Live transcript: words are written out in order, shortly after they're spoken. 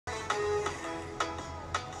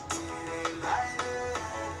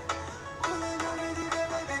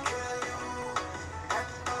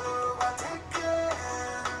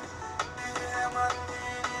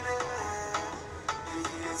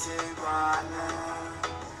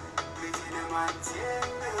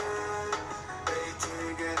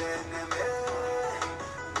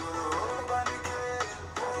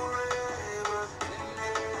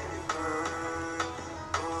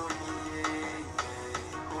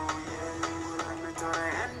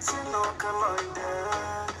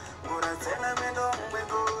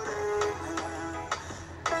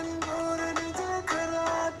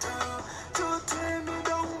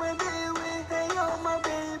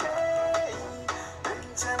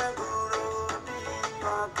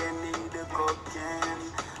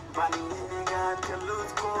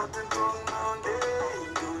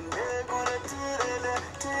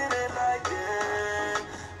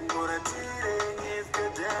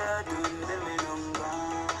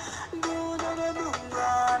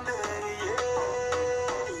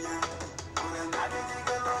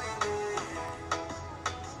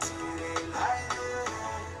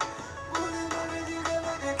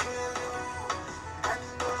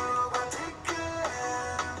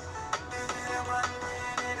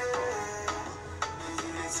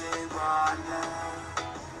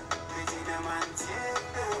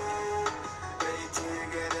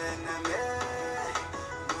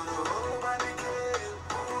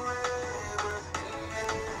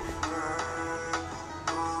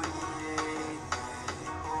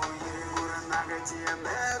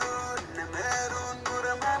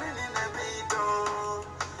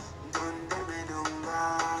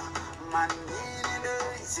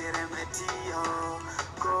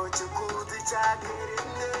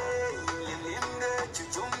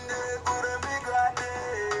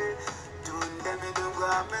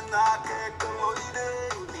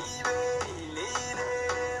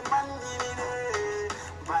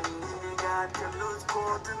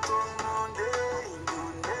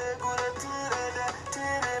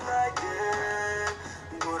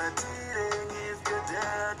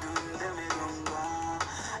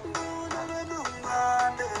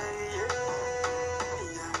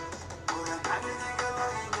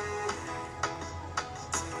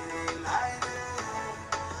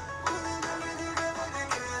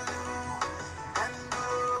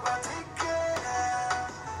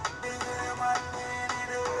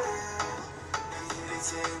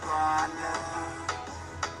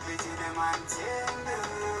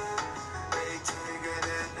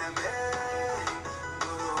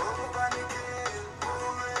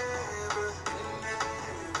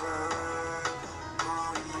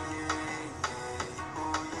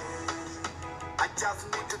Just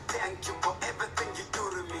need to thank you for everything you do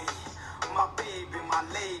to me. My baby, my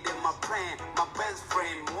lady, my friend, my best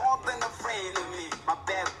friend, more than a friend to me. My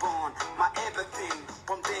backbone, my everything,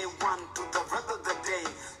 from day one to the rest of the day.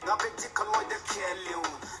 Nobody can kill you.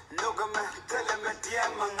 No man, tell me dear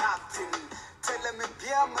man acting. Tell me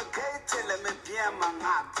dear man gay, tell me dear man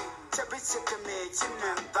acting. Chabi me,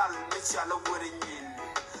 chimental, Michelle Woodin.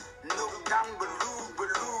 No down blue,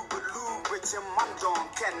 which a man don't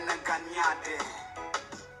can ganyade.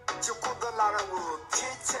 Chukudalara will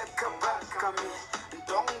teach a kabakami,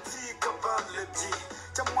 don't see kabality,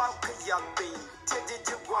 Jamalka Yabi, Teddy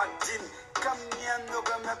Jaguadin, come near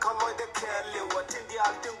Nogamaka, the Kelly, what in the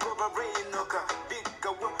Alton Goba Rain, Noka, big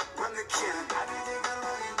when the kill.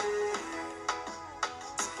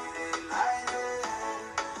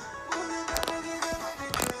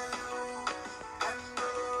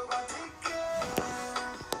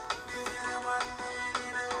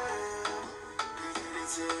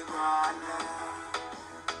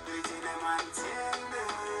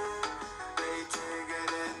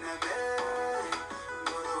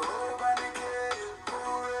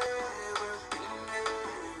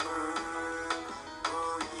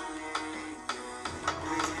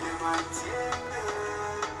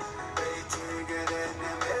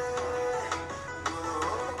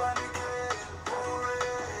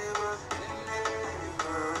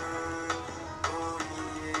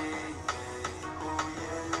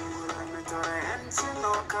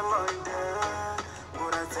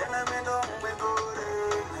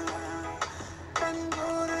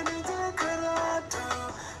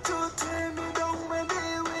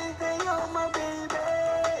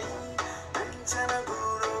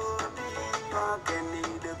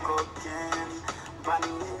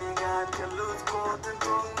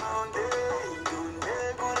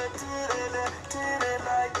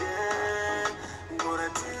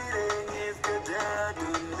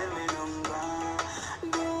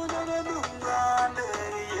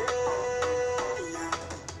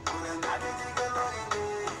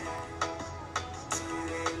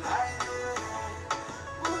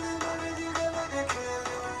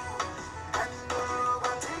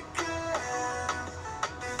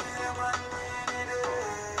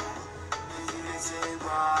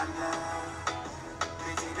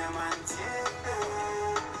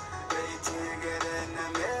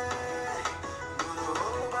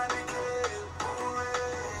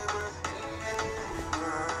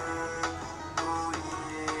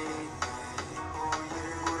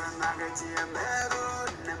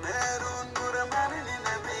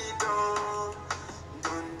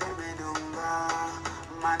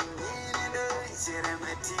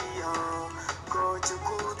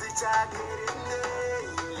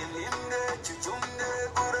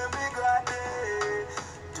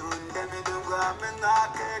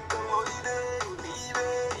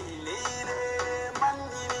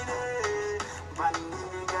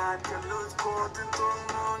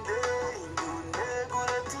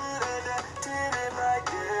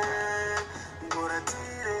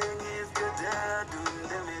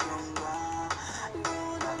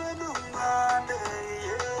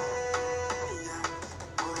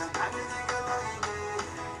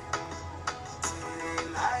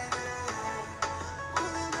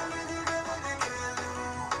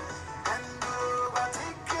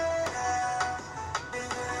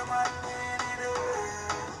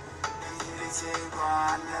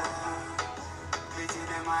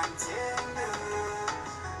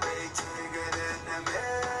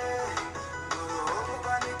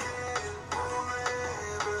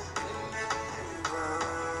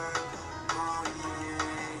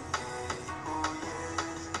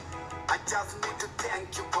 I just need to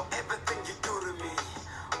thank you for everything you do to me.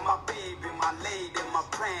 My baby, my lady, my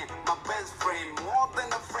friend, my best friend, more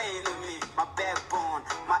than a friend to me. My backbone,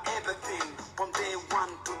 my everything, from day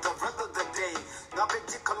one to the rest of the day. Nobody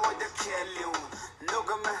can kill you. No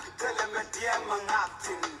go me, tell me dear man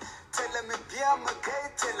acting. Tell me dear man gay,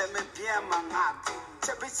 tell me dear man acting.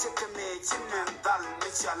 Chabi chike me, chimental, me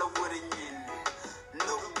shallow wooden in.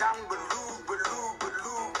 No down below,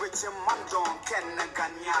 which a man don't can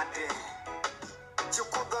ganyade.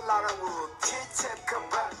 Chukudalara, teach a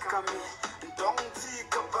kabakami, don't see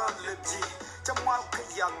kabality. Jamalka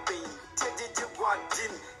yapping, Teddy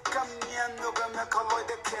Jawajin, come near Noga Macaloy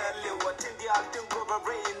the Kelly, what in the Alton Goba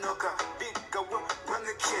Rain Noga, big go run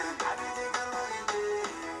the kill.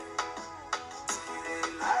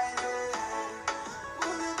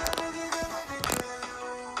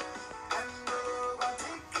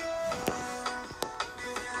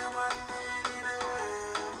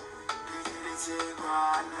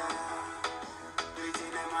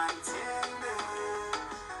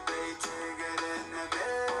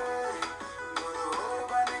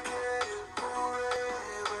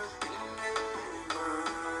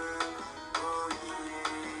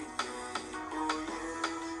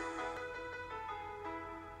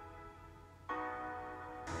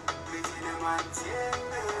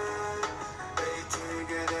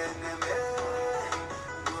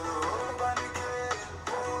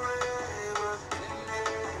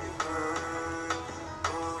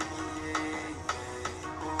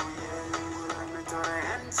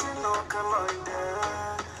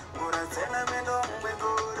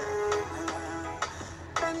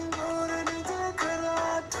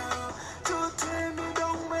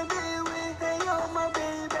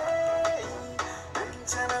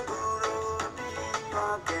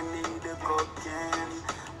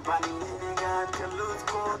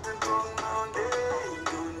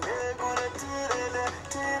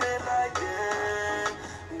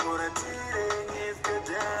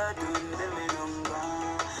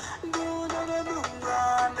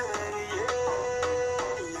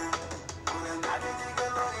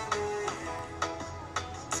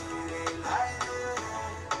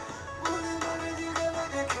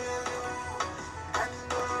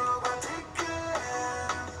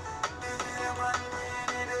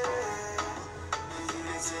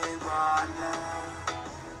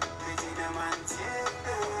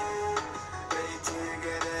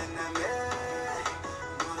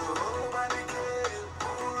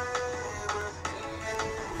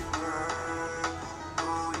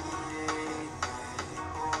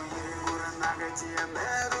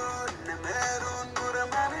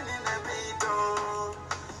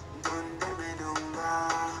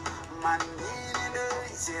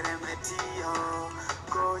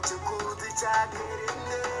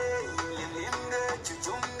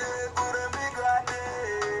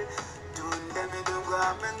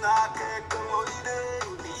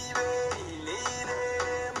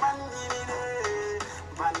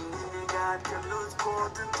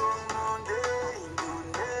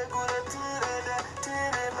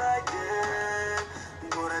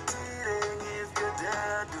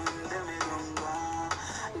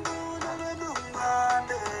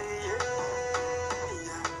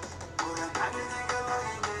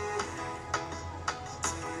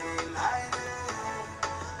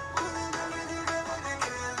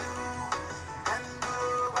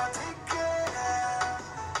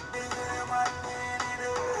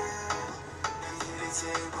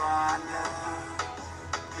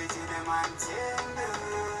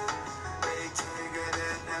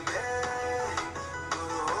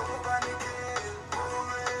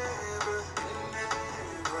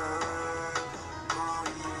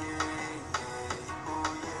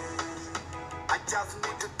 I just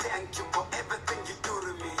need to thank you for everything you do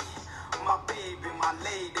to me. My baby, my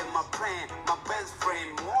lady, my friend, my best friend,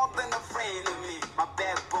 more than a friend to me. My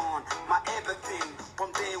backbone, my everything,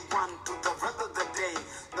 from day one to the rest of the day.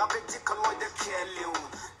 Naga jikaloy de kill you.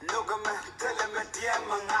 Noga me tell me dear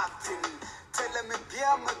mangatin. Tell me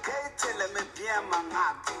dear magay, tell me dear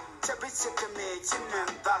mangatin. Chabi chikame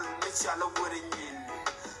chimendal me chala wurin.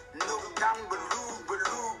 No down blue,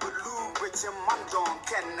 but your man don't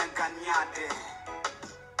can ganyade.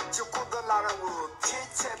 Chukudalara wood,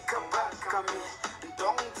 teach a kabakami,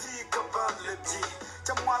 don't think about the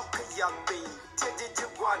Jamalka Yabin, Teddy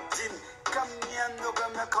Jiguadin, come near Noga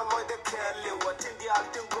Macaloy the Kelly, what in the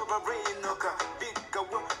Alton Goba Rain Noga, big go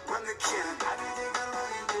when the kill.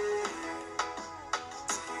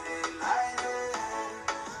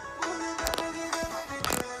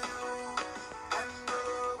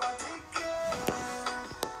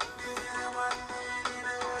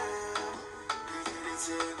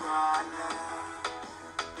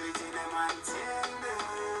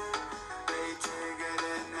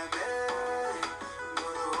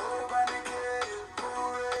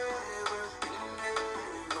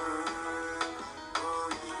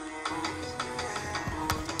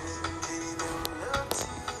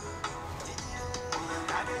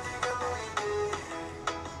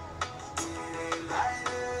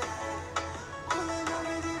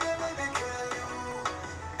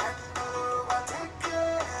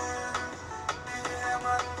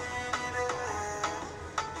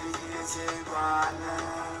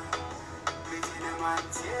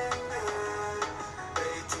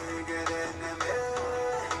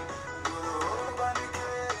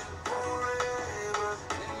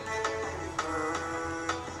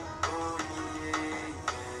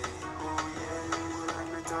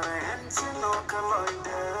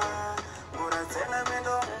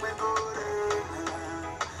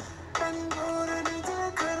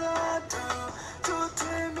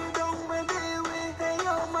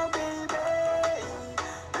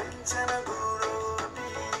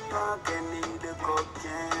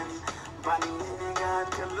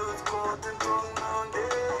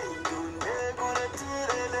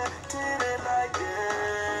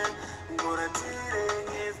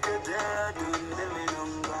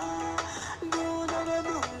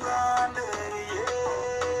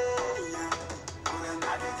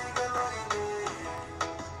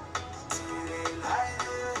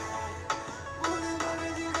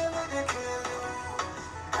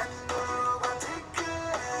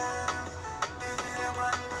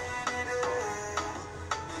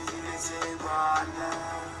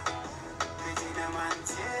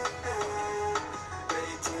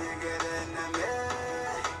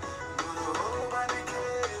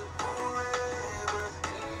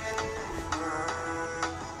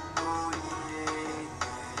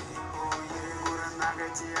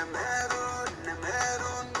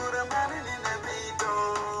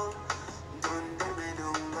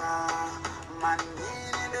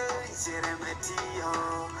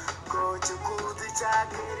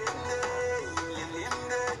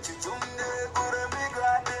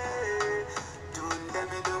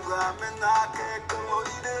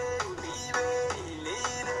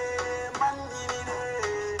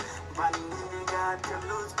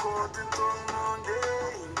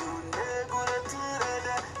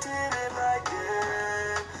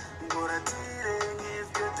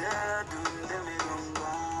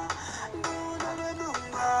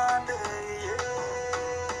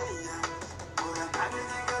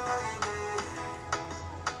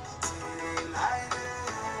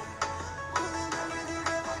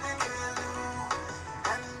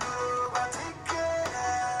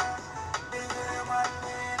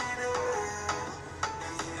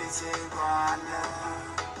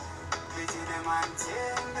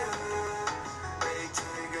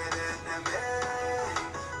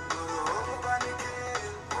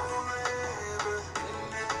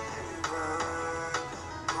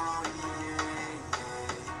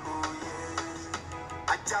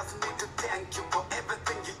 I just need to thank you for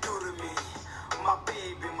everything you do to me. My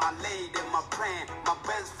baby, my lady, my friend, my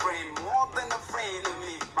best friend, more than a friend to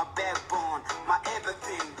me. My backbone, my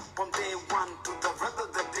everything, from day one to the rest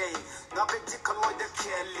of the day. Naga jikaloy de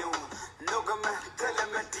kill you. Noga me tell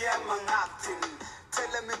me dear mangatin.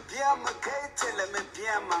 Tell me dear magay, tell me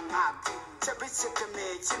dear mangatin. Chabi chikame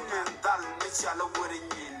chimendal me chala wurin.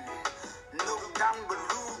 No down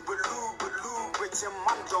blue, but your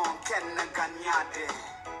man don't can ganyade.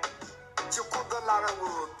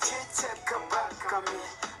 Laramo, teacher Kabakami,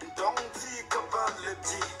 don't see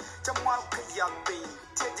Kabalji, Jamal Kayabin,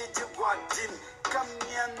 Teddy Wadin, come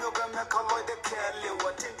near Noga Macaloy the Kelly,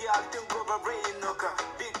 what in the Alton Goba Rain Noka,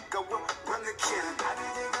 big when the king. I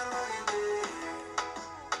didn't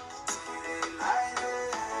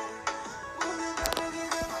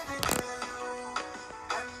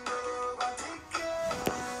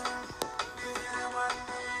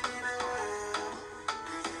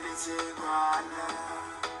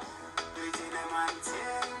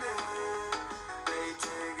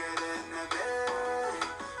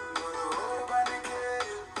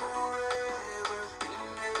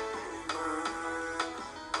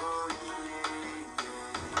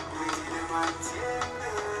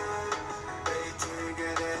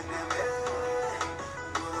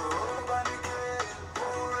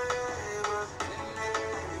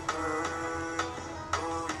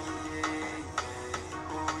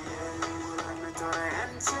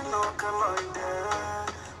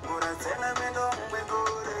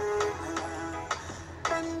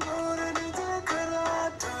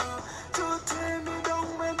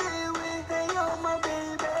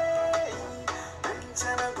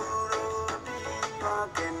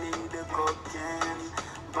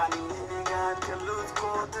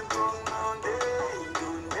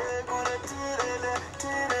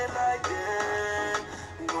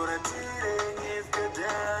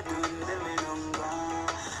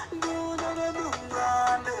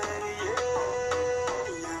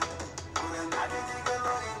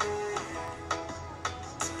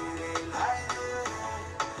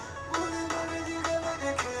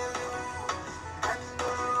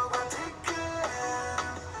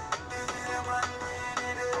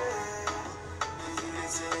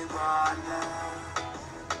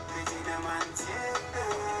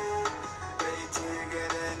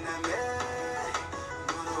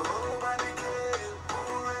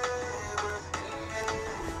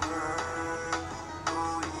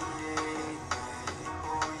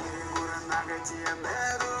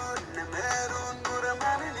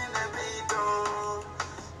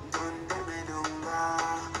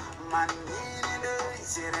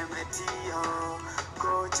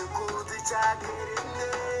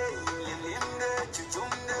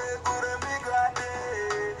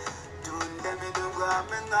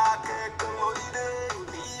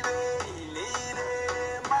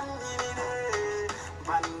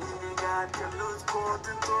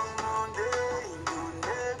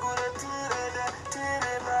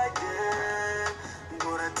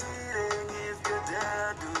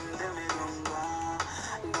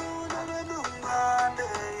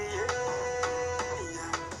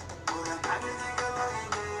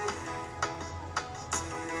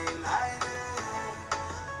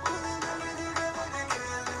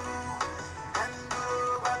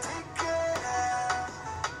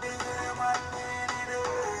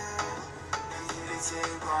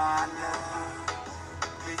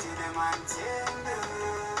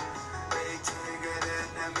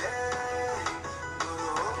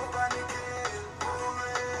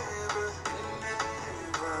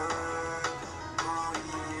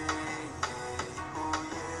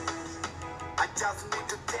just need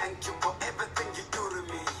to thank you for everything you do to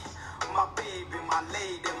me. My baby, my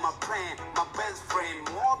lady, my friend, my best friend,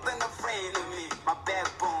 more than a friend to me. My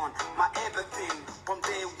backbone, my everything, from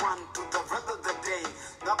day one to the rest of the day.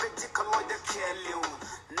 Naga jikaloy de kelly,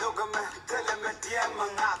 noga me tell me dear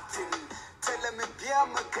mangatin, tell me dear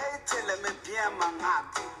magay, tell me dear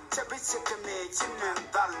mangatin. Chabi chikame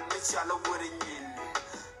chimendal me chala wurin.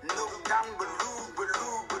 No down blue,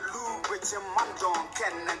 which a man don't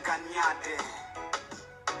can ganyade.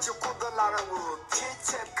 Chukuda Laramo,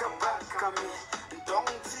 teacher Kabakami, don't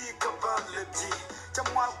see Kabalji,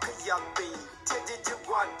 Jamal Kayabin, Teddy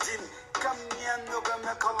Wadin, come near Noga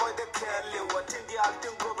Macaloy the Kelly, what in the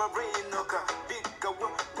Alton Goba Rain Noka, big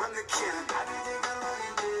when the king. I didn't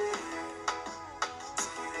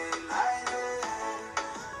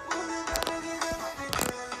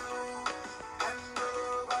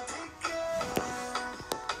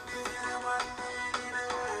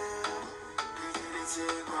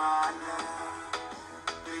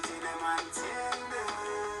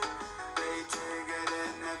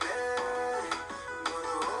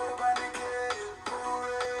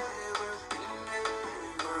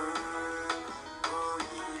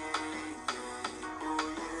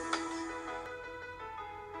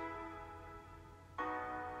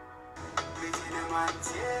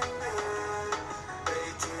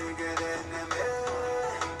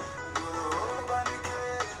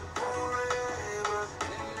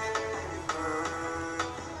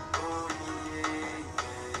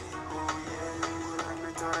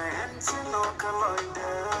Come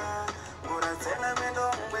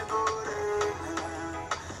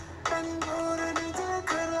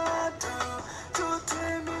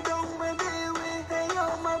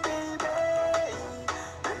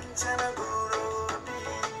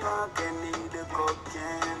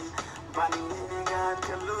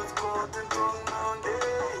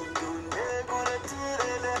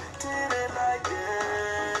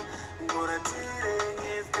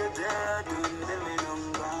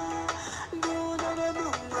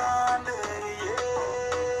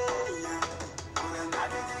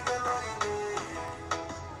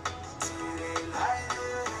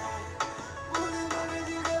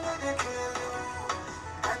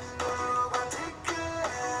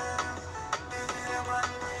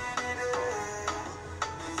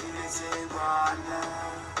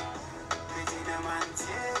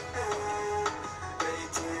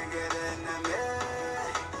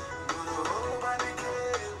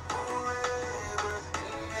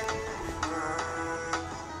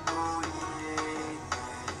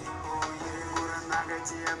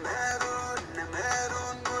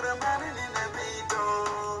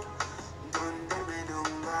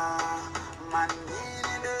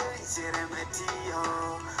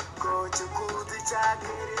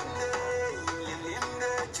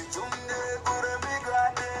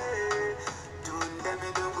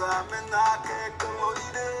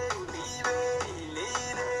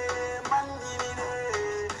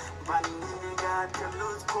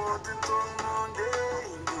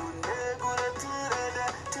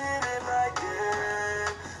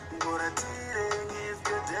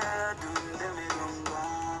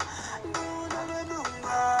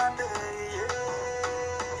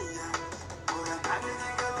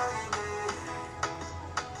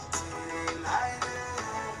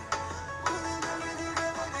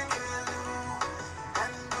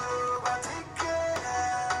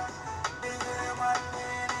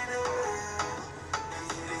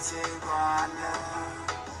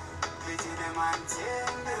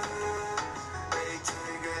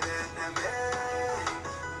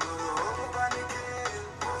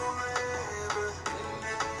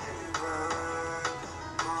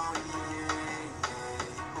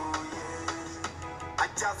I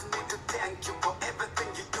just need to thank you for everything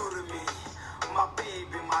you do to me. My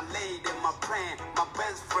baby, my lady, my friend, my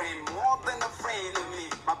best friend, more than a friend to me.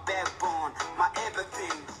 My backbone, my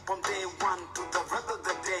everything, from day one to the rest of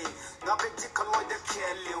the day. Now that you can look at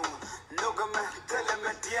you, no go me, tell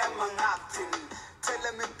me dear man acting, tell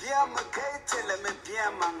me dear man gay, tell me dear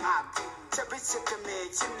man acting. Chabi cheke me,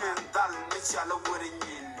 chimen dal me chala wurin.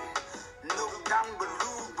 No down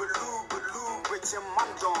blue, but your man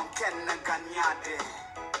don't ken ganyade.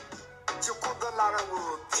 Chukuda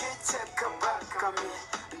larawo, teacher kabakami,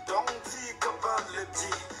 don't see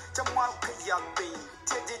kabalji, Jamal Kayabi,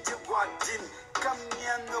 Teddy Jawajin, come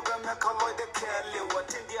near Noga Macaloy the Kelly,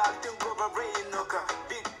 what in the Alton Goba Rain Noga,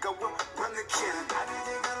 big go when the kill.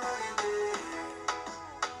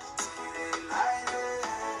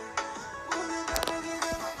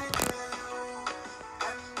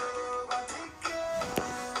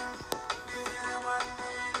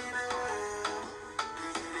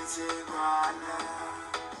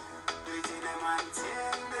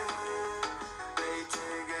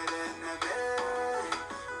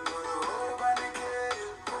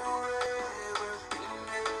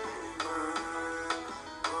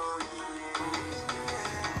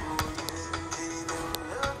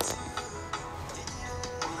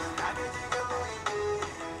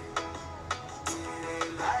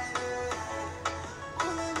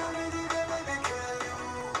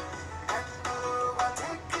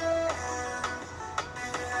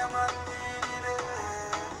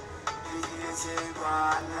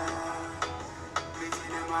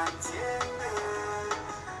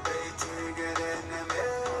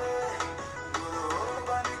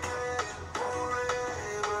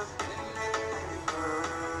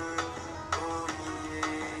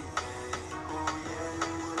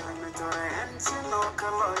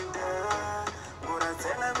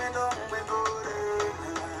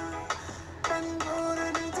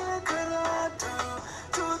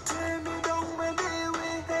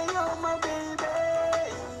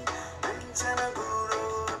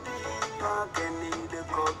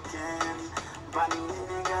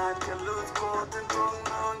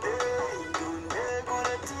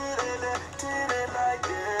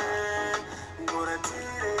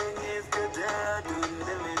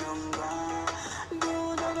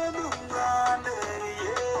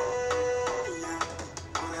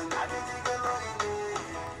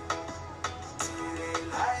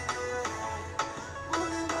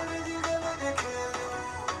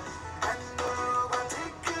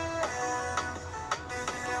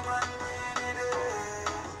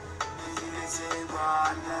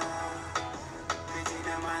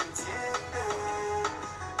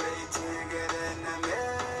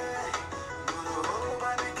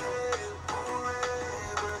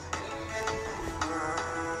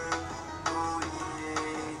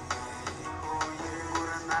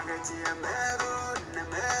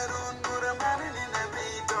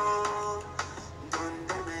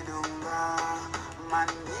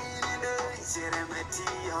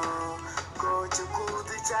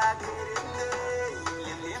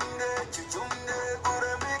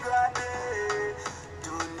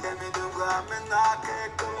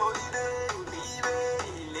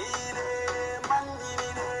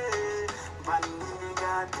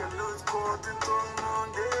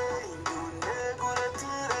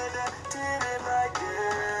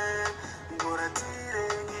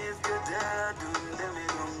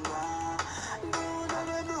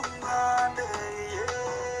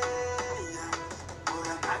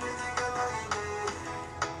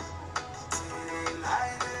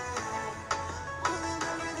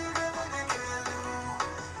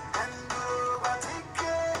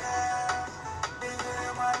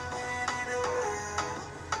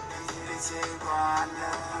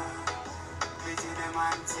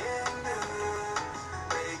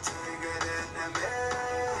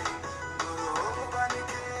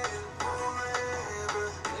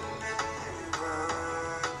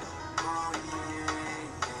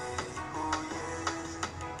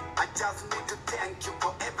 I just need to thank you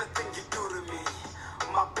for everything you do to me.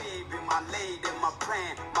 My baby, my lady, my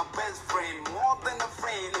friend, my best friend, more than a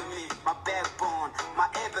friend to me. My backbone, my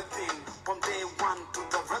everything, from day one to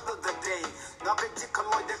the rest of the day. Naga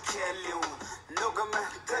jikaloy de kelyo, noga me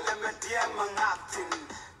tell me dear mangatin,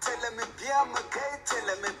 tell me dear magay, tell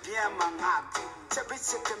me dear mangatin. Chabi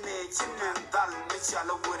chikame chimendal me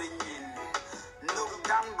chala wurin. No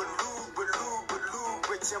down blue,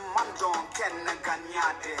 which a man don't can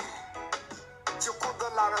ganyade.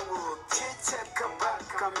 Chukudalara wood, teach a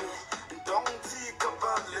kabakami, don't see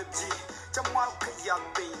kabality. Jamalka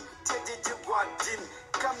yapping, Teddy Wadin,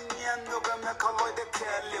 come near Noga Macaloy the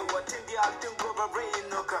Kelly, what in the Alton Goba Rain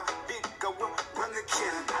Noka, big go when the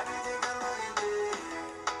king.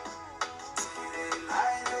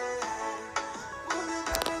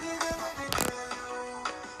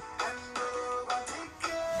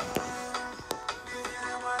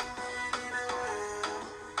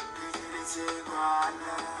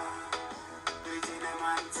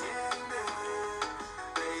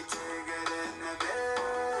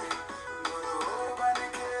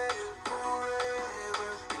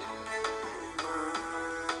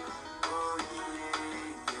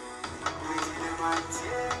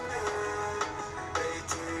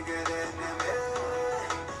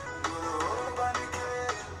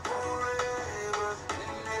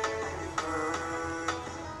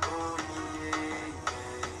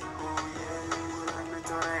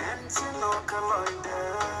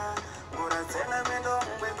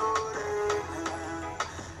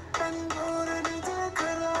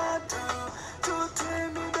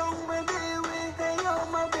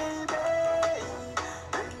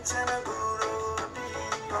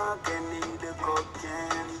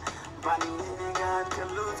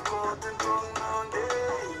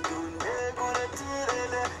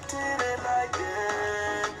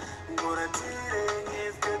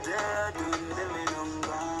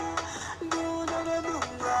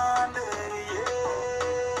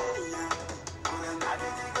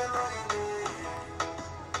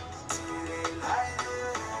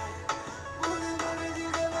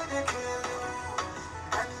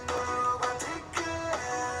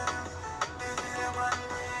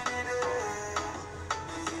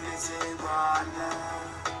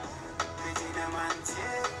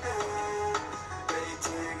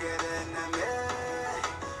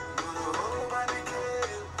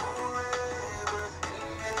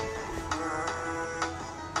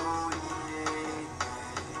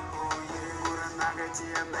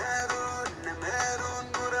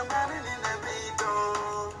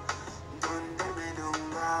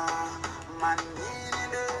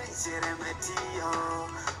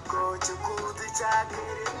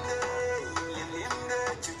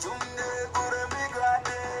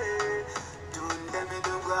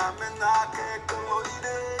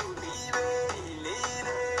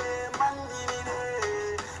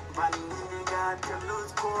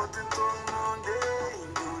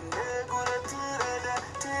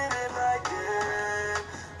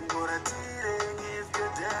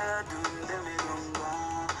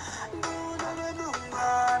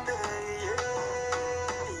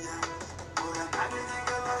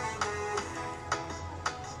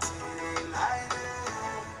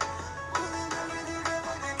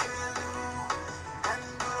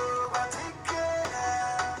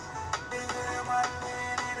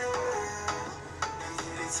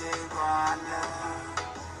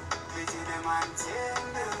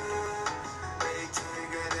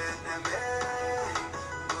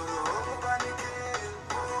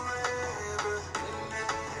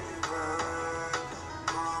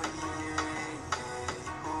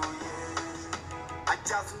 I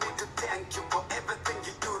just need to thank you for everything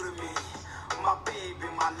you do to me. My baby,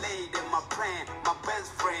 my lady, my friend, my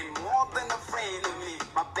best friend, more than a friend to me.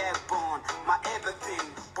 My backbone, my everything,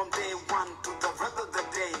 from day one to the rest of the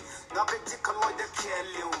day. Naga jikaloy de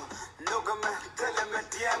kelyo, noga me tell me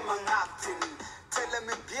dear mangatin, tell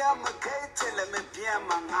me dear magay, tell me dear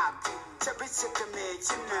mangatin. Chabi chikame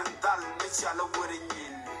chimendal me chala wurin.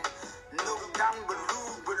 No down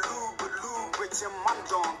blue, which a man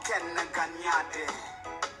don't can ganyade.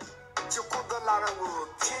 Chukudalara wood,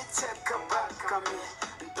 teach a kabakami,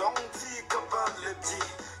 don't see kabality.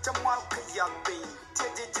 Jamalka yapping,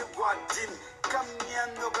 Teddy Wadin, come near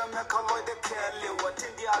Noga Macaloy the Kelly, what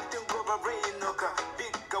in the Alton Goba Rain Noka,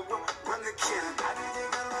 big go when the king.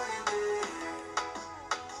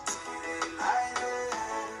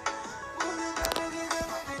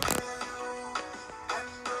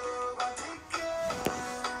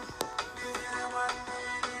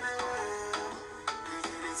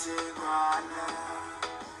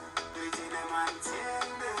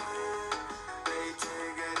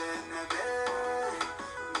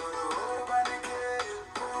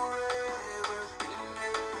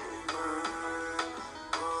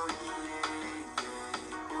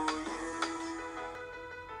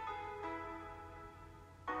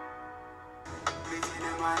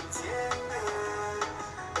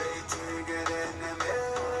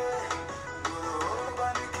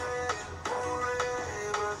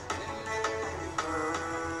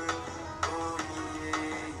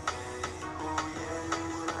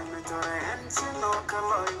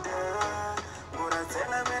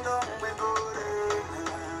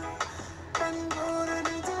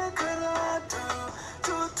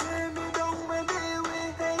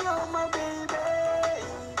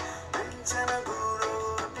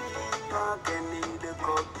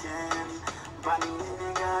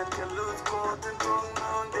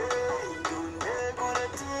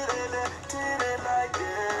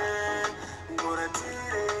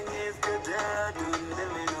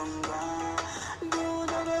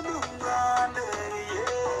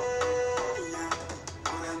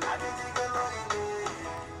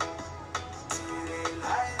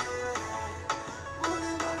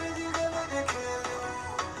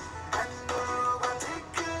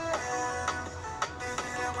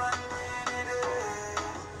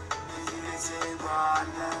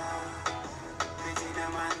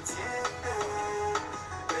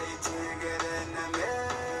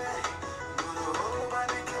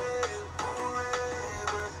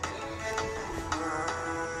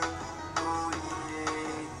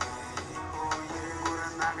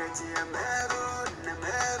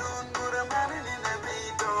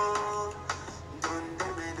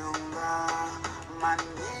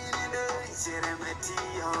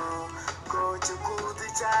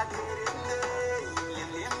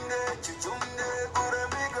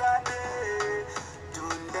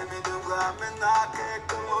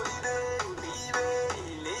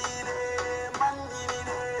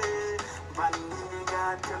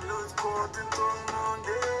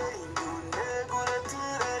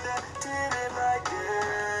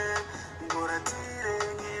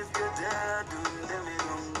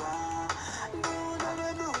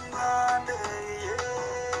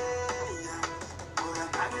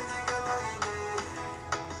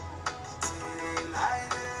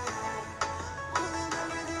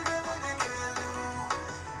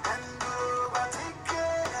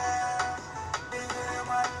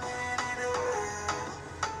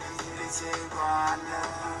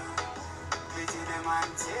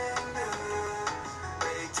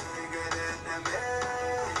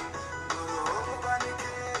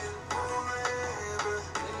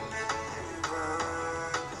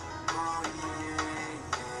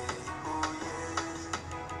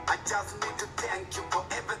 I just need to thank you for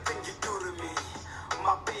everything you do to me.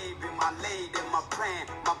 My baby, my lady, my friend,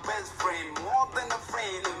 my best friend, more than a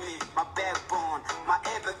friend to me. My backbone, my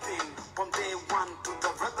everything, from day one to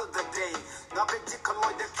the rest of the day. Nobody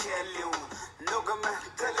can kill you. No go me,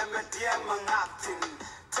 tell me dear man acting.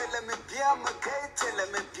 Tell me dear my gay, tell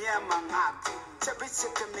me dear man acting. Chabi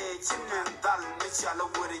cheke me, chimendal, me shala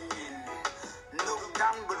wurin. No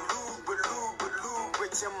down blue,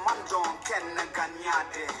 which a man don't can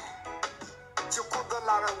ganyade.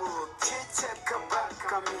 Chukudalara will teach a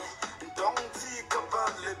kabakami, don't see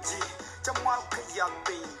kabality. Jamalka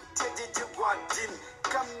yapping, Teddy Jiguadin,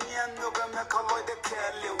 come near Noga Macaloy the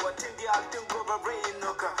Kelly, what in the Alton Goba Rain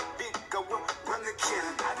Noka, big go run the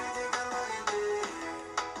kill.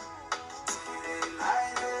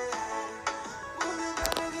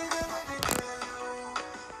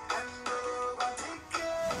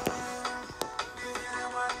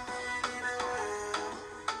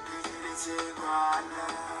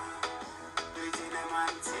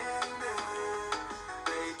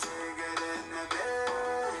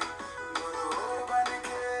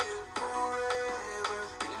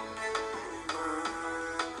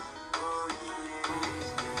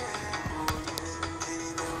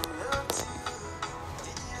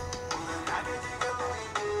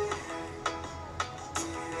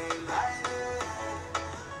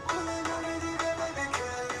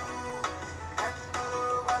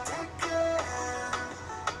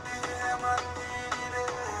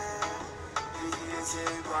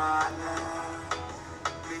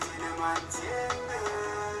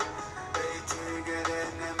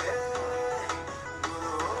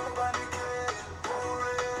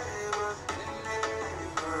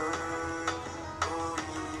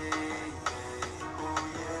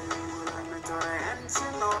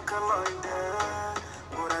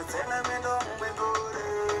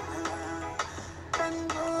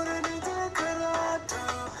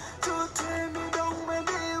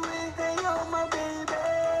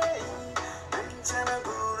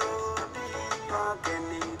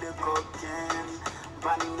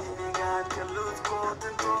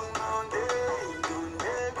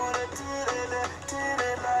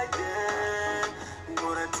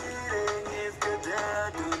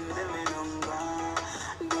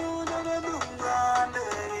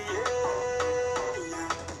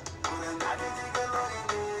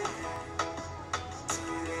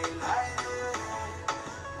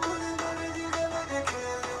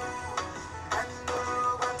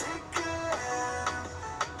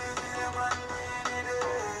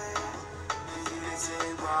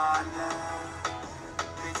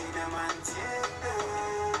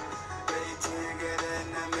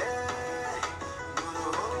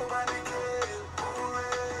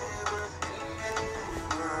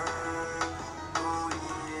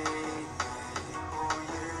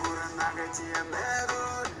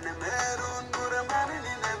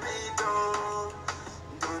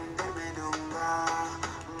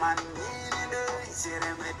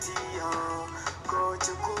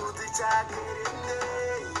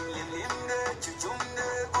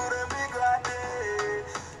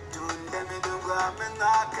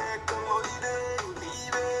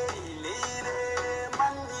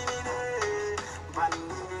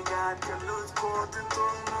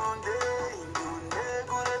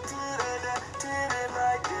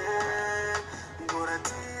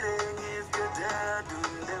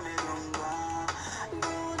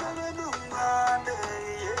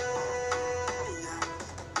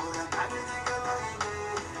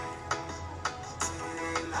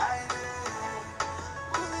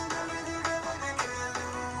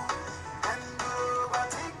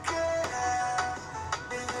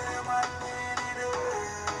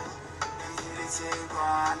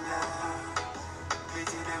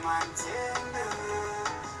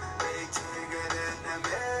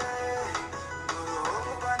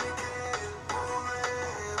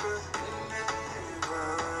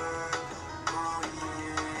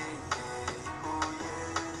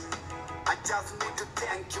 I just need to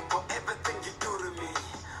thank you for everything you do to me.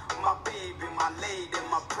 My baby, my lady,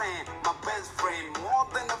 my friend, my best friend, more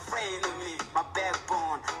than a friend to me. My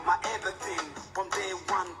backbone, my everything, from day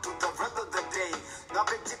one to the rest of the day.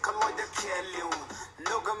 Nobody can kill you.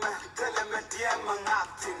 No go me, tell me dear man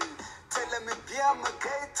acting. Tell me dear my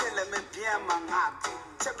gay, tell me dear man acting.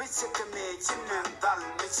 Chabi cheke me, chimen dal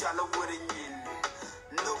me chala wurin yin.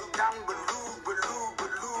 No down blue,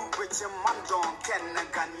 which a man don't can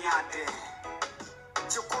ganyade.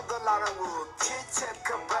 Chukudalara wo, teacher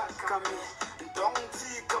kabakami, don't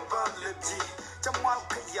see kabalji, Jamal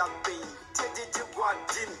Kayabi, Teddy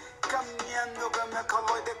Jawajin, come near Noga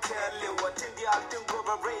Makaloy the Kelly, what in the Alton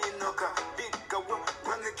Gova Rain Noga, big go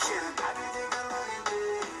run the kill.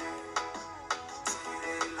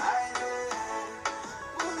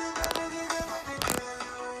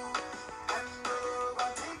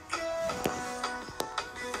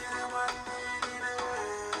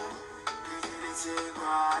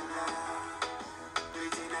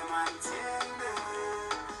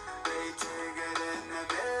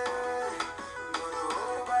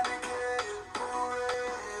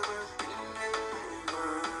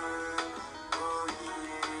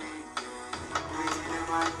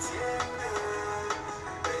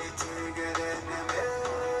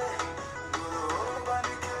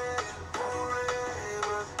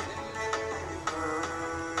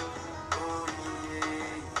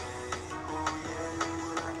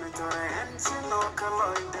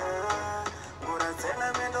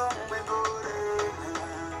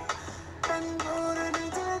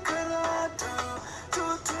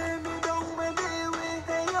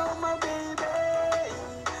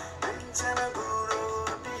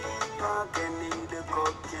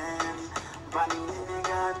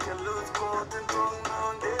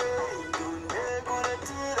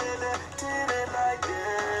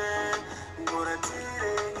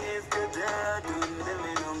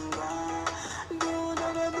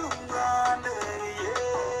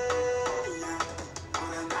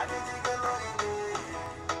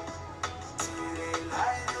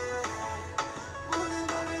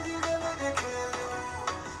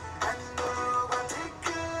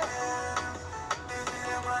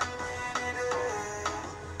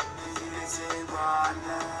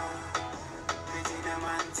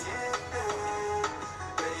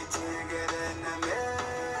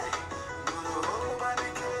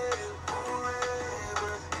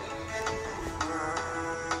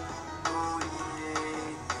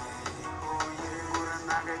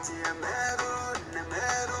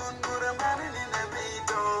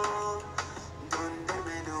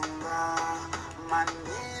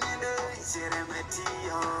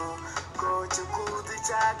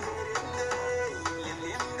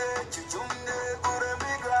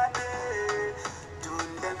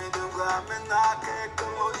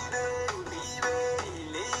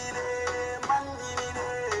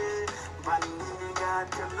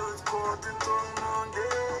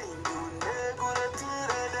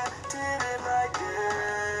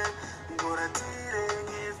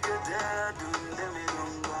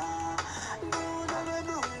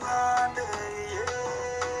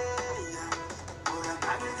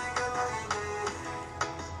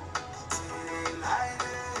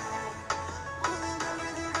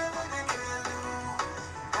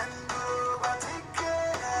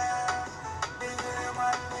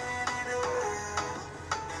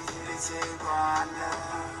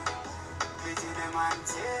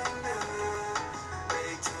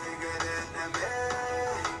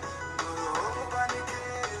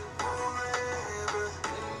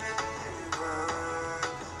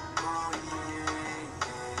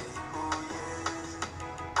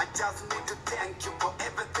 I just need to thank you for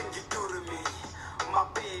everything you do to me. My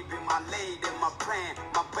baby, my lady.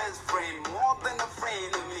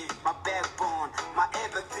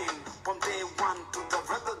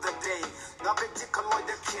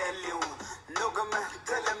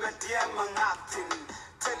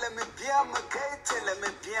 biama kay tele me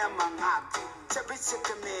biama ngak chabi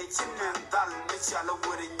chekame chimen dal me chala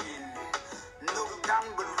wurin no dan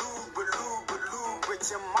bulu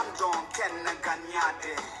which mandon ken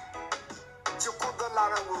ganyade chukuda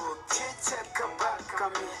larawo tiche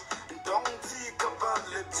kabakami dong ti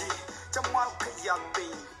kabalji chamal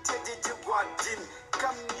kayabin teje jwadin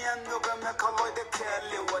kamnya no ga me kaloy de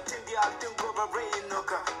kele what in the altin go brain no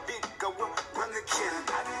ka big go run the kin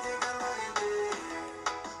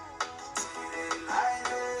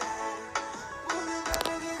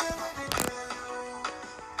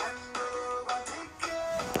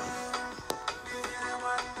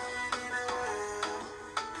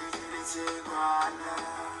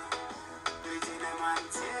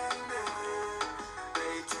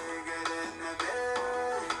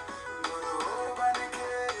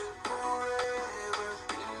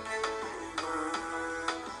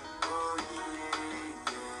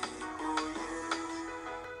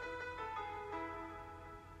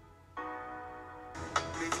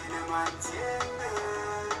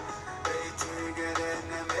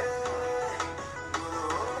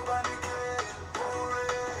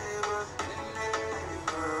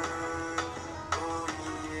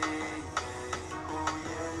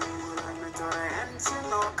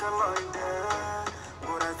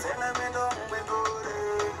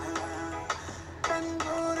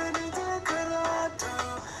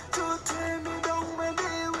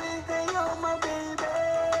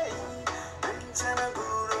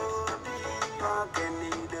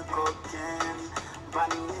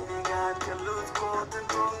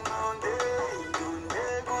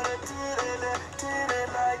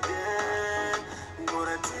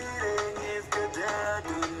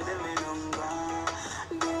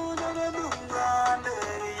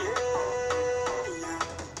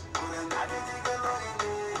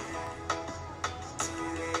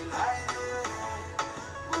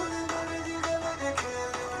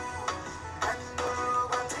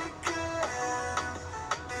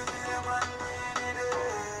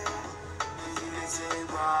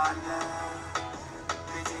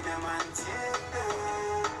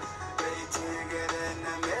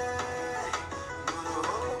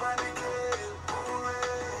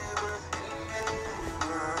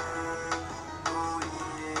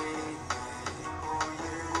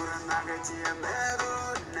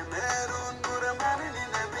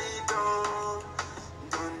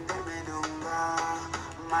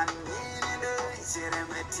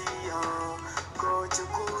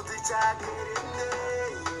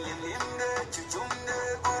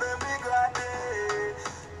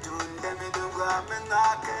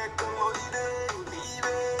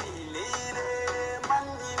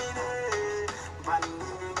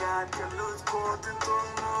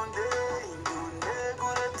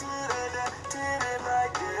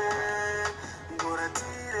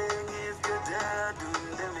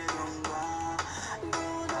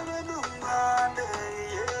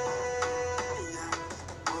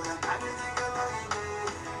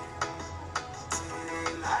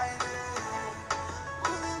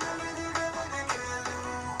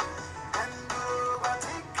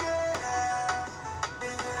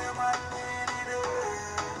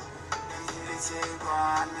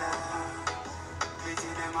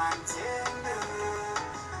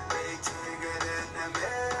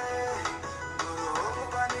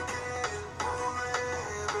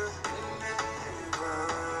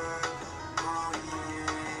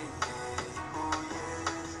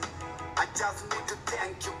I just need to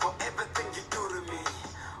thank you for everything you do to me.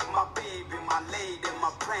 My baby, my lady,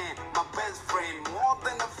 my friend, my best friend, more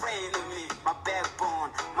than a friend to me. My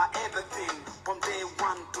backbone, my everything, from day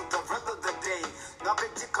one to the rest of the day. Naga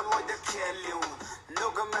jikaloy de kelyo,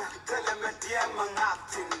 noga me tell me dear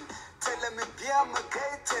mangatin, tell me dear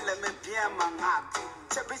magay, tell me dear mangatin.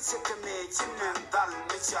 Chabi chekame chimen dal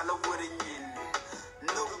me chala wurin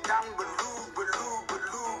no dan bulu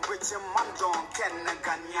which mandon ken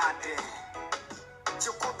ganyade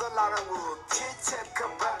chukuda larawo tiche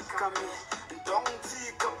kabakami dong ti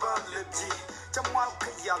kabalji chamal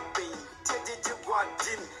kayabin teje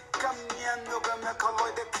jwadin kamnya no ga me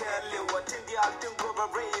kaloy de kele what in the altin go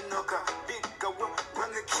brain no ka big go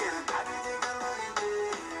run the kin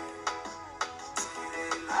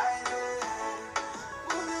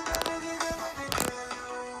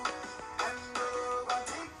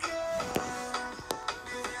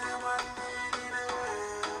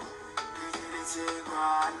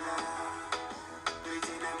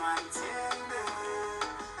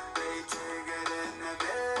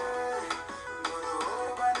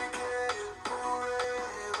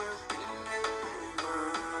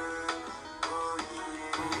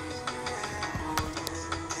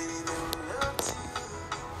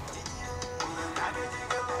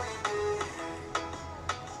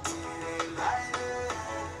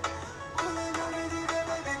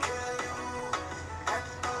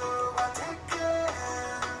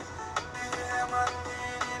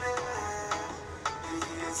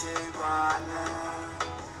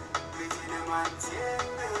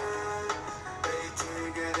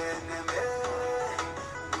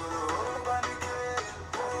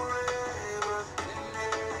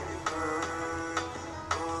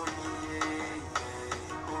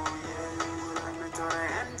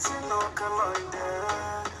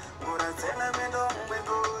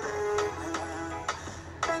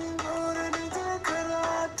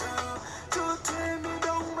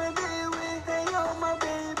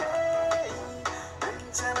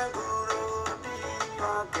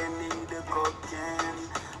cocaine.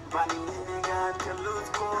 Banini got to lose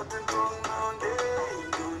coat and tongue on day.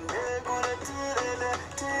 Dunde gonna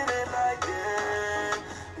tire like that.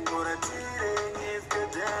 Gonna tire is the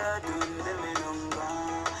dad. Dunde me dunga.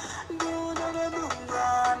 Dunga,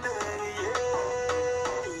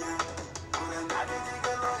 yeah. Gonna not be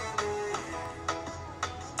the loine.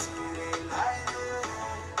 Tire like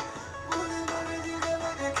that. Gonna not be the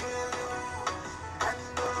loine kill you. And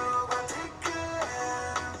go take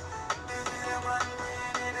care. Baby, man,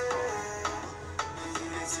 need it.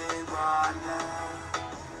 Baby, say bana.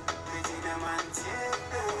 Baby, man,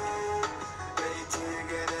 take it. Baby,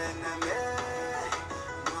 take it in the bed.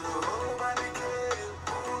 Go over the kill.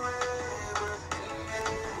 Forever and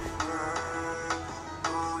ever.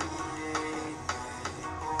 Oh yeah,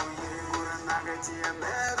 oh yeah. Gura nagachi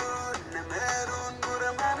Merun,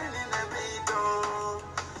 gura manin in a beto.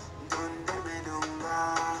 Dunde medunga,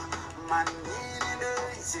 manini de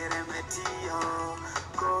seremetio.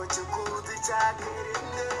 Kochu kudu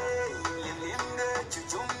chakirinde, ilimde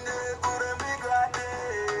chuchumde gura megade.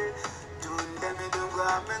 Dunde medunga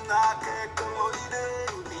menake koloide,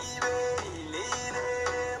 lire,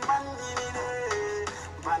 manini de.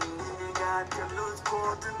 Manini gata lose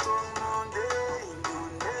coat and tongue on day.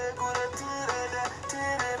 Dunde gura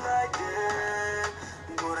tire like that.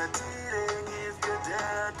 Gura tire is the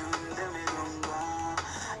dad. Dunde medunga,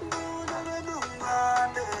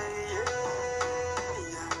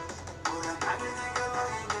 yeah. Gura nagini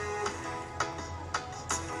galoine,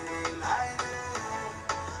 tire like that.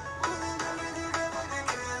 Gura nagini galoine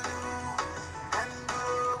kill you, and go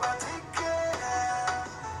take care.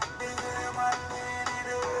 Baby, man, need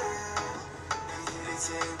it. Baby,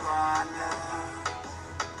 say bana.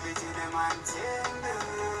 Baby, man, take it.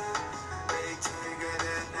 Baby, take it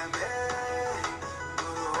in the bed. Go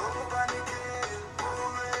over the kill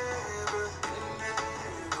forever and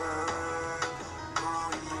ever.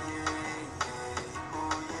 Oh yeah,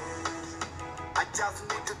 oh yeah. I just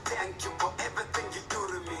need to thank you for everything you do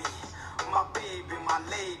to me. My baby, my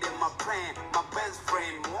lady, my friend, my best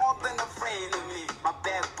friend, more than a friend to me. My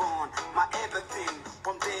backbone, my everything,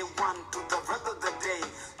 from day one to the rest of the day.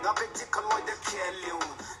 No get you call the kill you.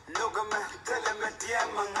 No go me, tell me dear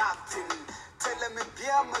man acting. Tell me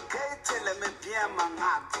dear my gay, tell me dear man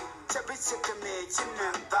acting. Chabi check me,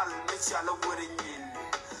 dal me shallow wooden in.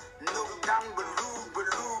 No down blue,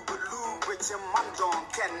 which a man don't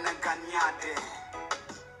can ganyade.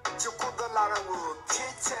 Chukudalara will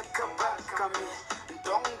teach a kabakami,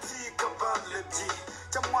 don't see kabality.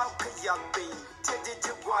 Jamal Kayabi, Teddy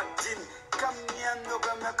Jawajin, come near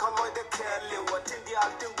Noga Macaloy the Kelly, what in the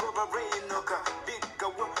Alton Goba Rain Noga, big go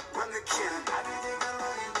run the kill. I didn't go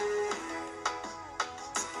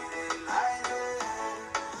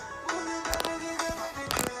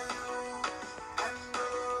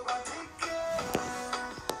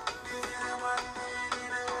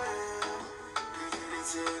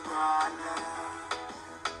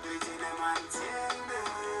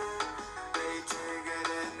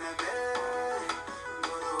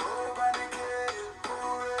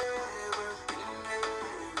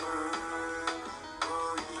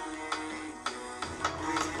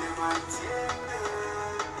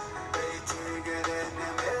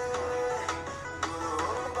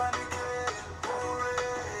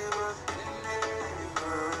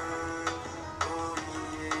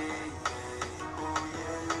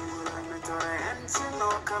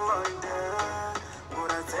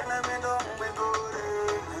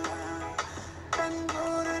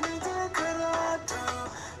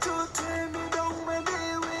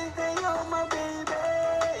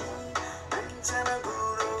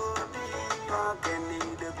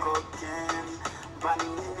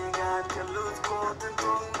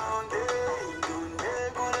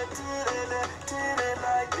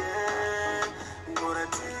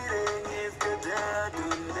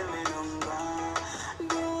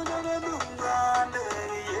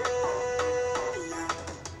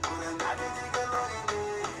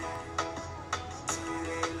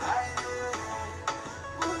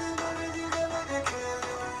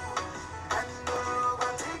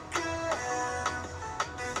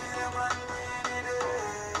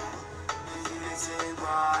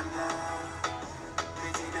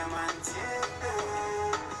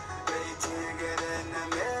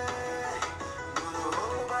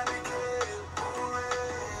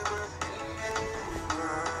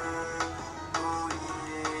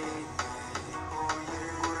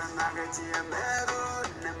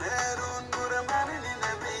Merun,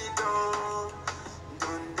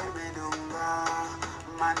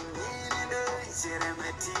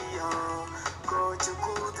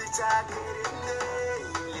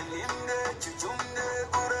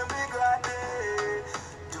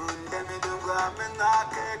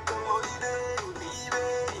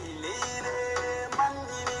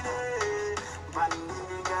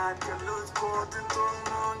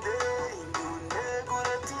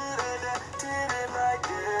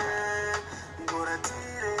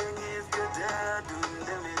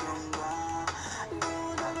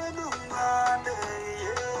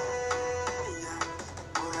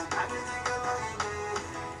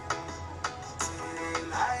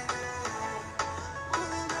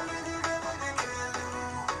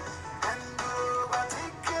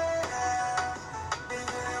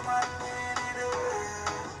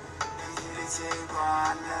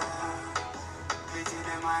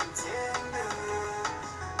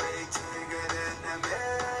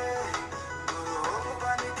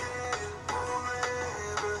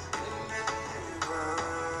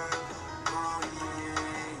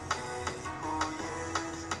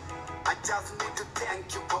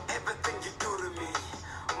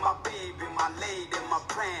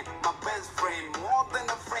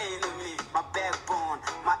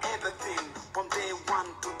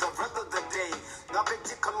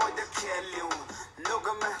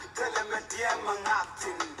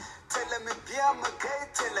 acting. Tell me bien my gay,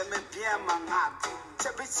 tell me bien my acting.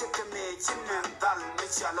 Chabi cheke me chimen dal me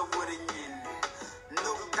chala wurin.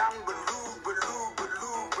 No down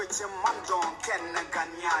blue, which a man don't can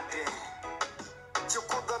ganyade.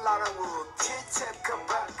 Chukudalara will teach a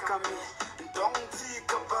kabakami. Don't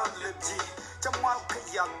think about the Jamalka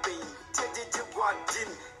Yapping, Teddy Jaguadin,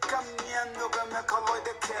 come near Noga Macaloy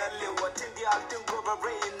the Kelly, what in the Alton Goba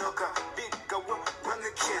Rain Noga, big run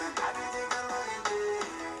the kin. I didn't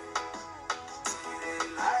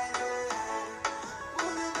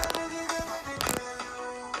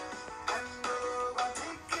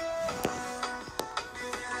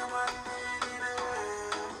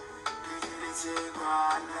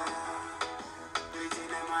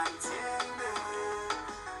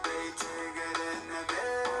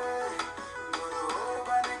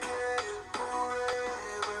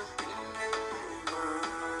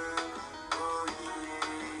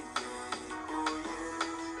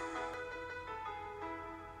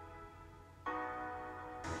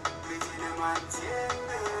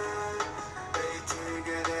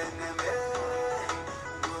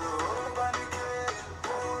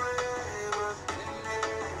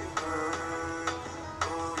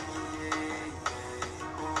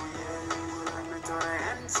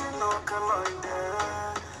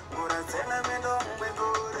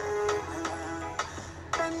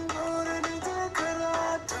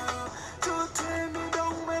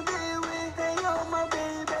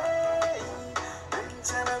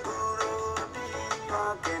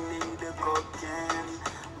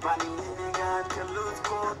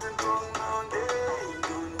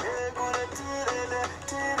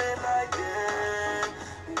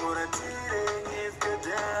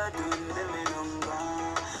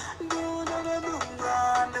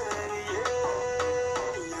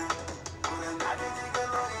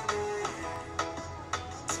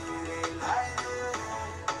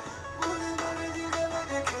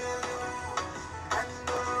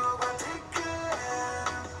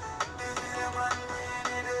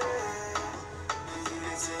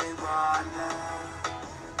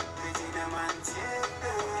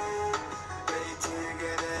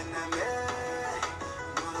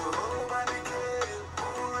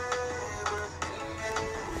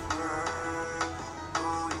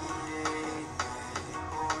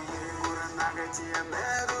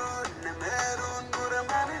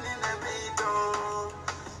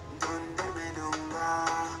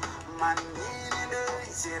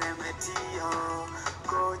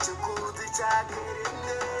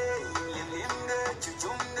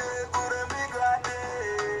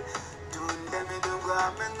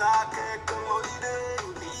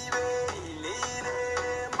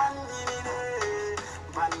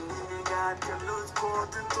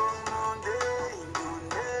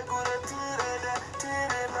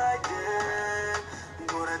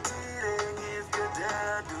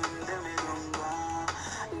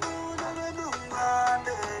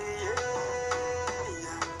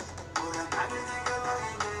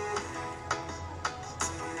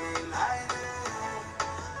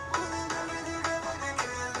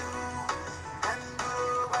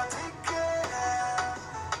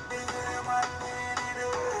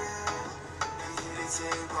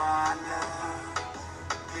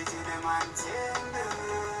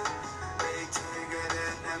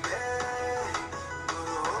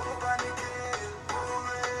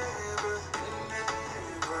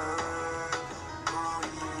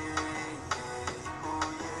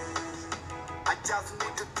just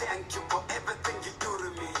need to thank you for everything you do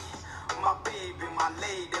to me. My baby, my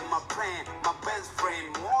lady, my friend, my best friend,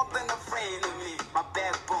 more than a friend to me. My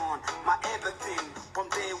backbone, my everything, from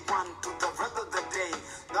day one to the rest of the day.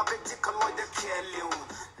 Naga jikaloy de kelyo,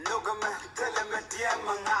 noga me tell me dear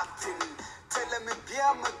man acting. Tell me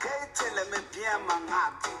bien my gay, tell me bien man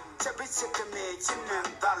acting. Chabi cheke me chimen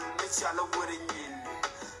dal me chala wurin.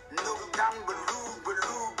 No down blue,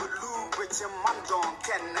 which a man don't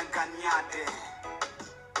can ganyade.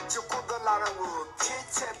 Chukudalara will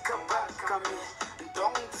teach a kabakami.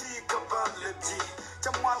 Don't think about the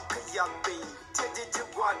Jamalka Yapping, Teddy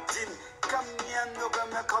Jaguadin, come near Noga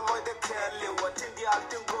Macaloy the Kelly, what in the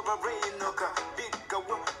Alton Goba Rain Noga, big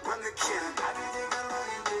run the kin. I didn't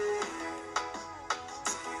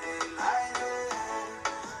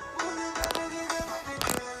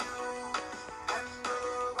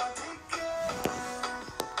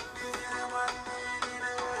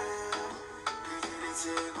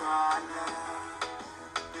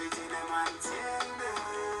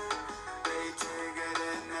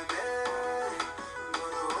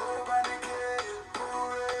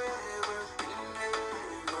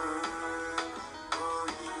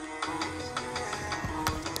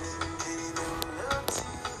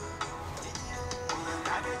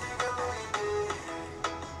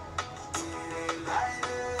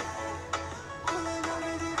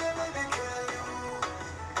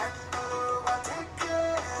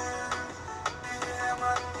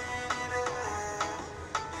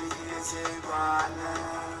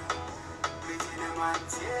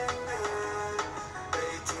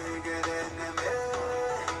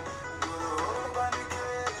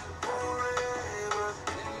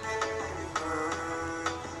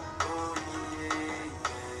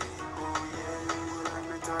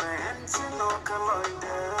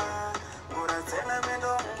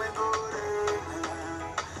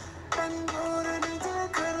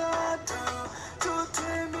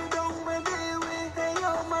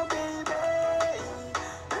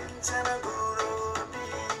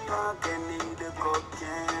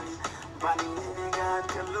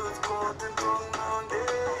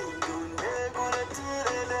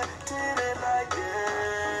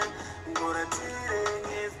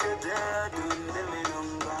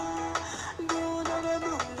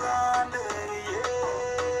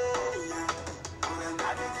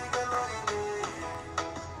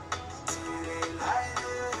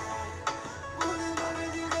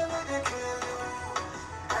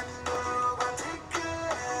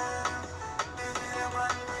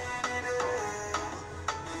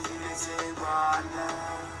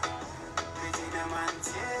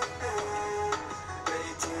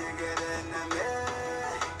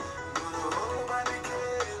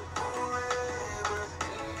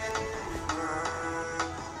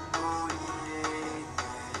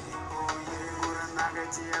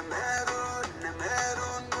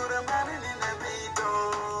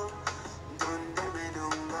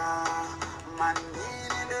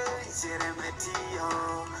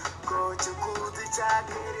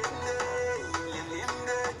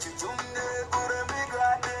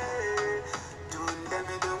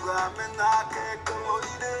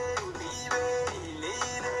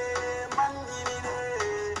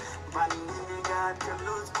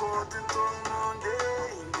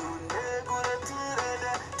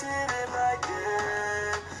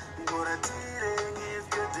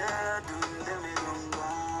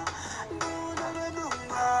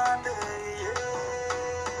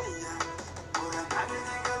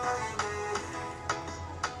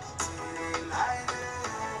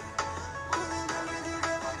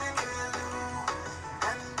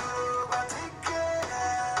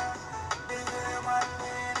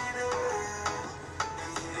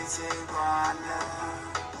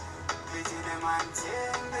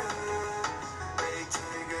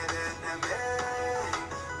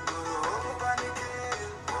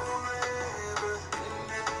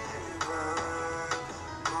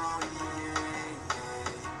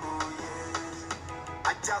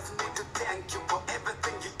I just need to thank you for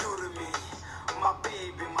everything you do to me. My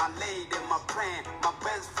baby, my lady, my friend, my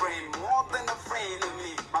best friend, more than a friend to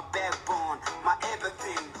me. My backbone, my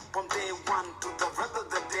everything, from day one to the rest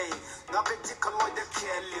of the day. Nobody can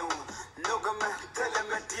kill you. No go me, tell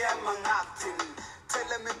me dear man acting.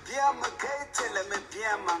 Tell me dear man gay, tell me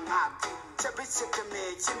dear man acting. Chabi check me,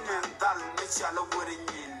 chimen dal, me chala wurin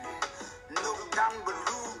yin. No down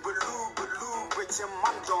blue, which a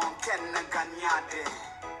man don't can ganyade.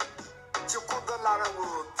 Chukudalara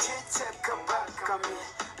will teach a kabakami,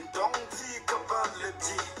 don't think about the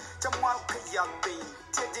G. Jamalka yapping,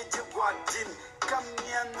 Teddy Guadin, come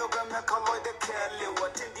near Noga Macaloy the Kelly,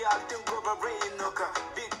 what in the Alton Goba Rain Noga,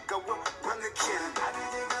 big run the kin. I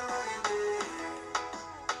didn't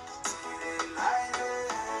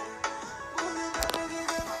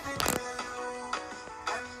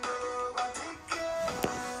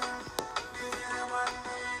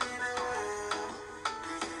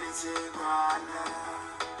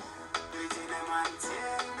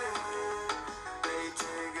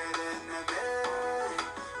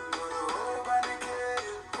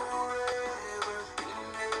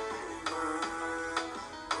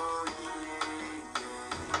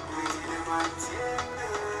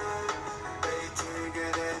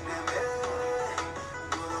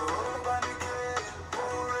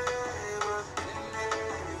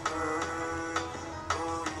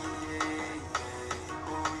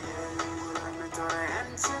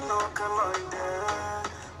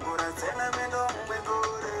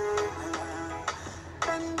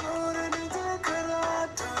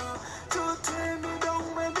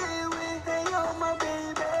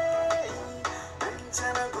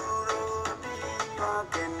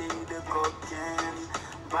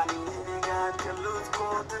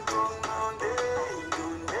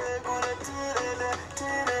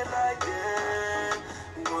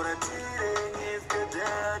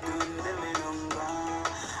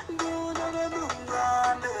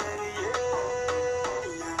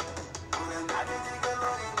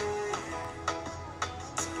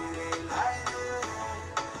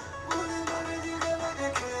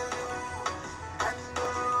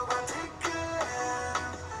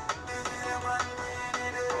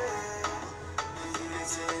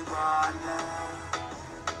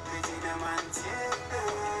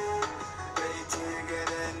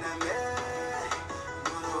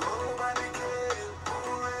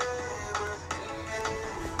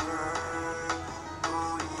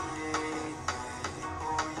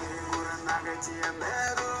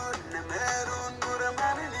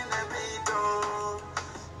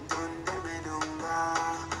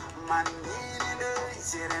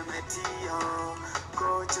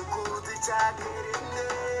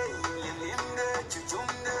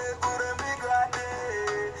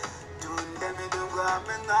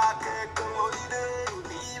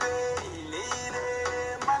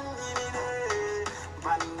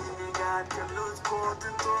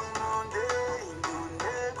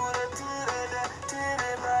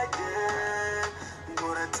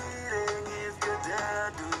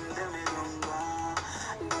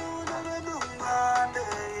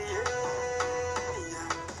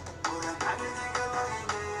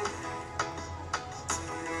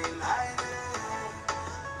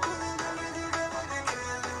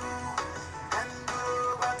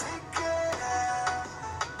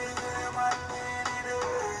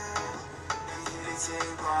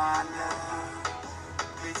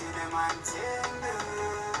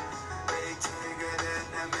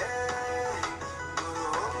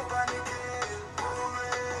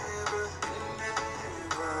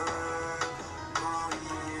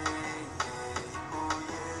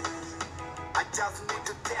I just need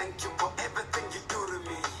to thank you for everything you do to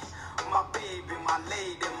me. My baby, my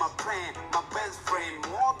lady, my friend, my best friend,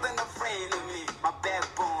 more than a friend to me. My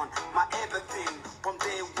backbone, my everything, from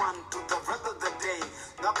day one to the rest of the day.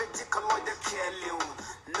 Nobody can kill you.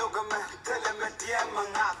 No go me, tell me dear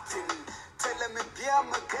man acting. Tell me dear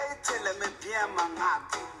man gay, tell me dear man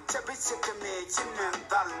acting. Chabi cheke me, chimen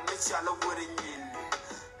dal me chala wurin.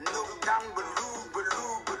 Look down below,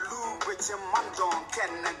 which a man don't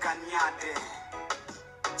can ganyade.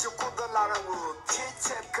 Chukudalara will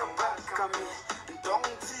teach a kabakami, don't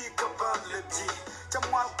think about the G.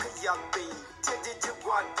 Jamalka Yabi, Teddy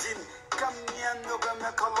Guadin, come near Noga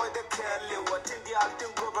Macaloy the Kelly, what in the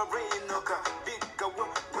Alton Goba Rain Noga, big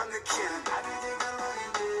run the kill.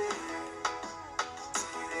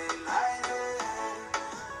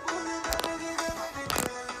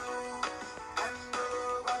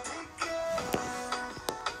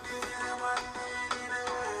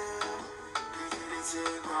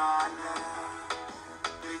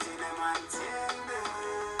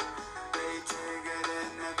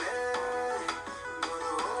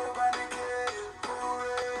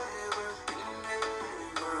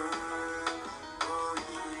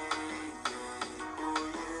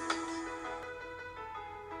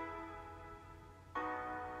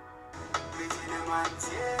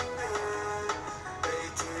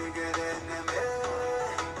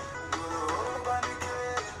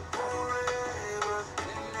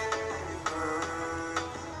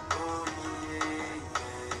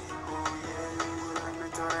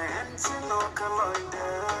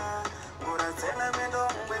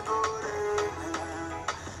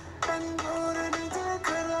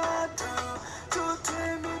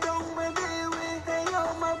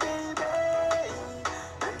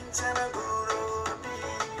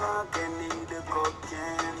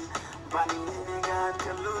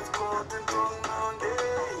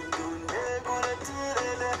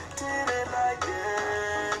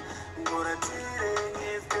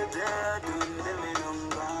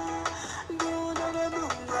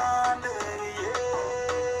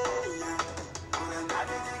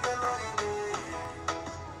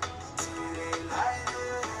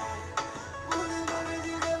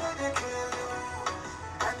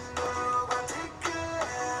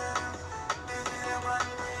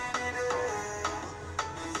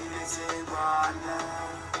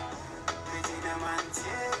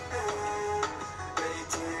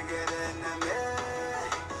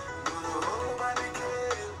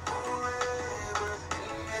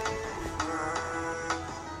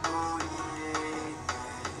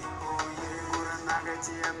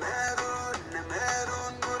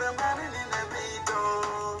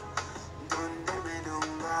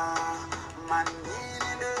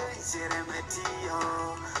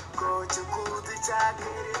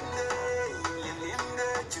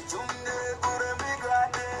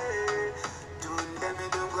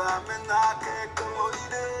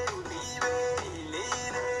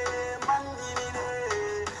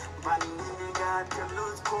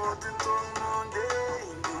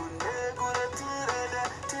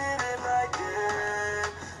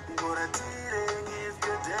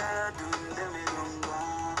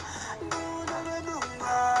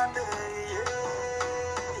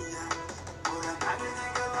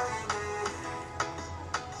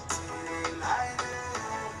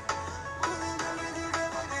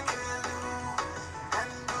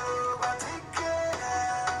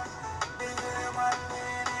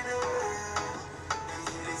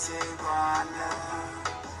 I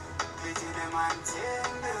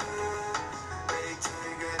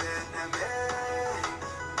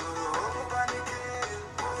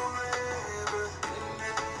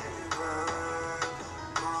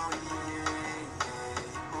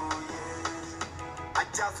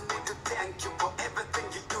just need to thank you for everything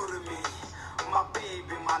you do to me. My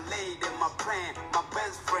baby, my lady, my friend, my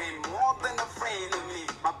best friend, more than a friend to me.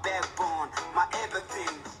 My backbone, my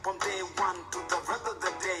everything, from day one to the rest of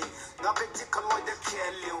the day. Naga jikaloy de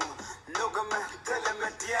kelyo, noga me tell me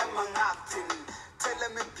dear mangatin, tell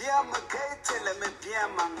me dear magay, tell me dear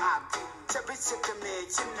mangatin. Chabi cheke me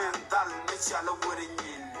chimen dal me chala wurin.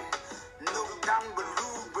 No down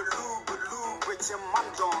blue, which a man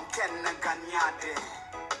don't can ganyade.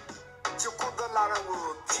 Chukudalara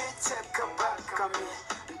will teach a kabakami,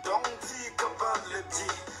 don't see kabality.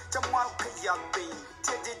 Jamal Kayabi,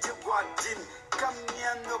 Teddy Jawajin, come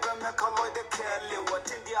near Noga Macaloy the Kelly, what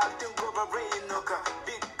in the Alton Gova Rain Noga,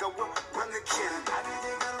 big run the kill.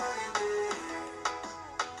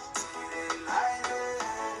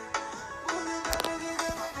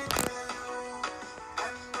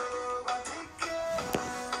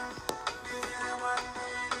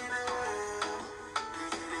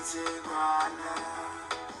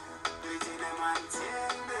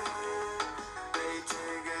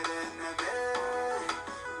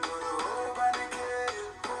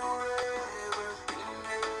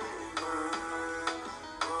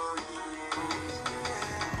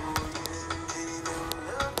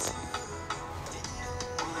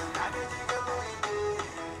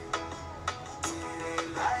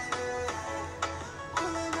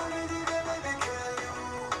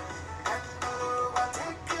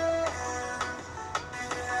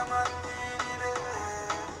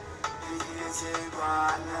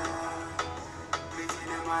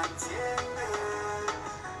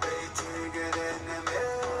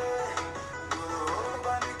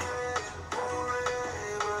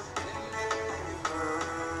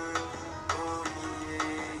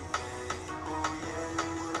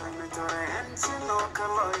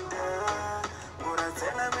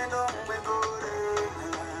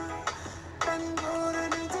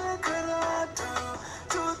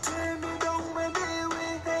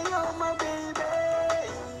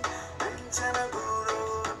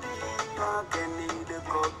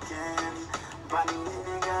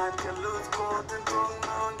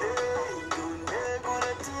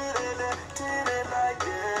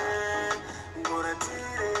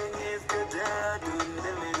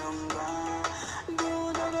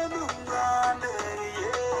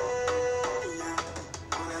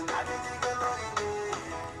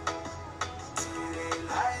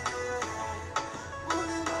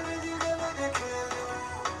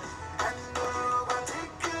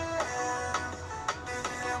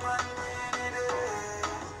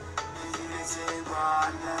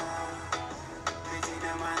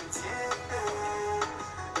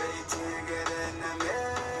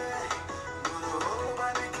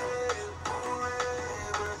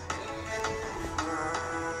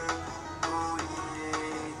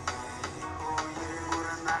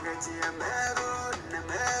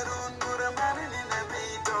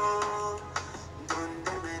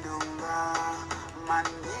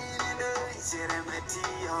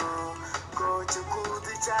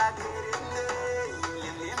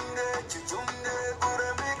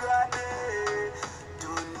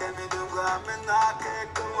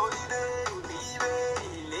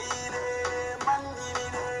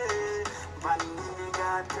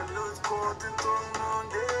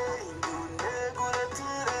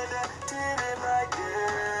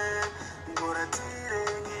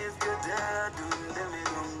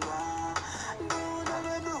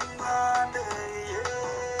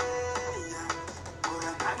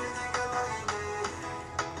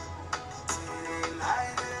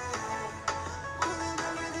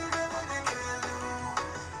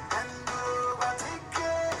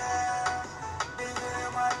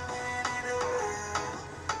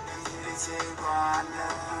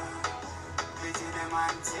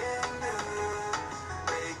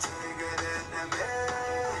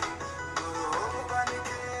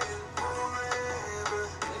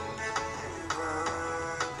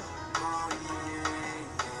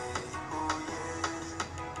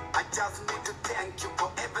 I just need to thank you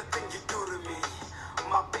for everything you do to me.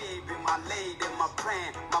 My baby, my lady, my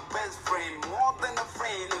friend, my best friend, more than a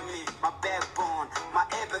friend to me. My backbone, my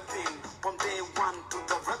everything, from day one to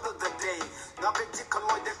the rest of the day. Naga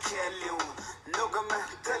jikaloy de kelyo, noga me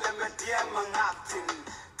tell me dear mangatin,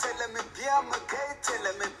 tell me dear magay, tell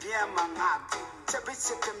me dear mangatin. Chabi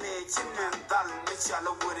cheke me chimen dal me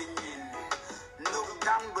chala wurin. No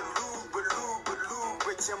down blue,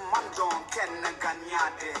 Mandon Ken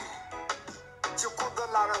Ganyade.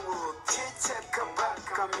 Chukudalara will teach a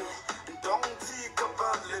kabakami, don't think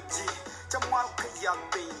about Liji, Jamalka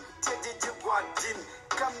Yabin, Teddy Jiguadin,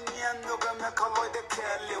 come near Noga Macaloy the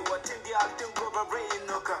Kelly, what in the Alton Goba Brain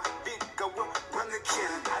Noka, big run the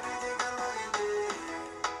kin.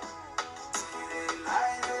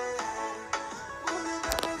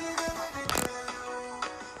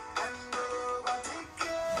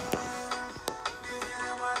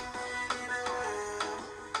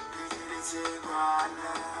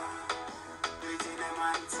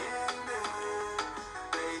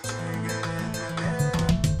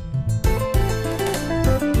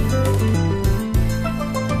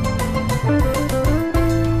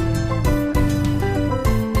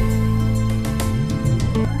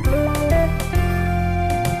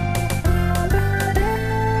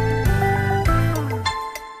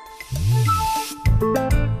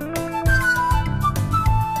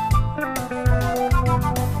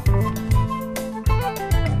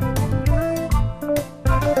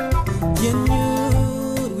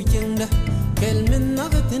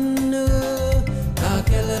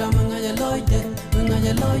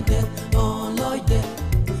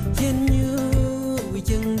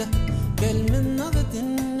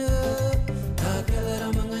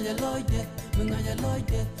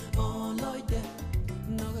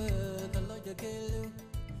 Oh,